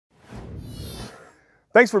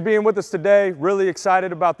Thanks for being with us today. Really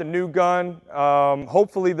excited about the new gun.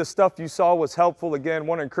 Hopefully the stuff you saw was helpful. Again,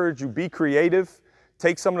 want to encourage you, be creative.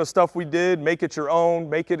 Take some of the stuff we did, make it your own,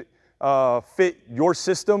 make it fit your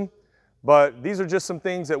system. But these are just some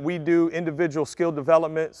things that we do, individual skill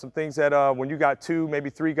development, some things that when you got 2, maybe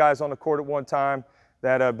 3 guys on the court at one time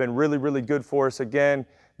that have been really, really good for us. Again,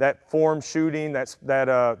 that form shooting,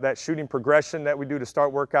 that shooting progression that we do to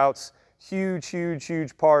start workouts,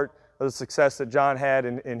 huge part of the success that John had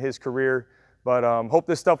in his career. But hope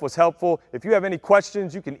this stuff was helpful. If you have any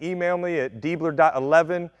questions, you can email me at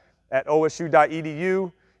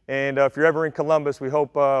diebler.11@osu.edu. And if you're ever in Columbus, we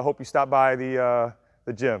hope you stop by the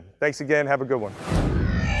gym. Thanks again. Have a good one.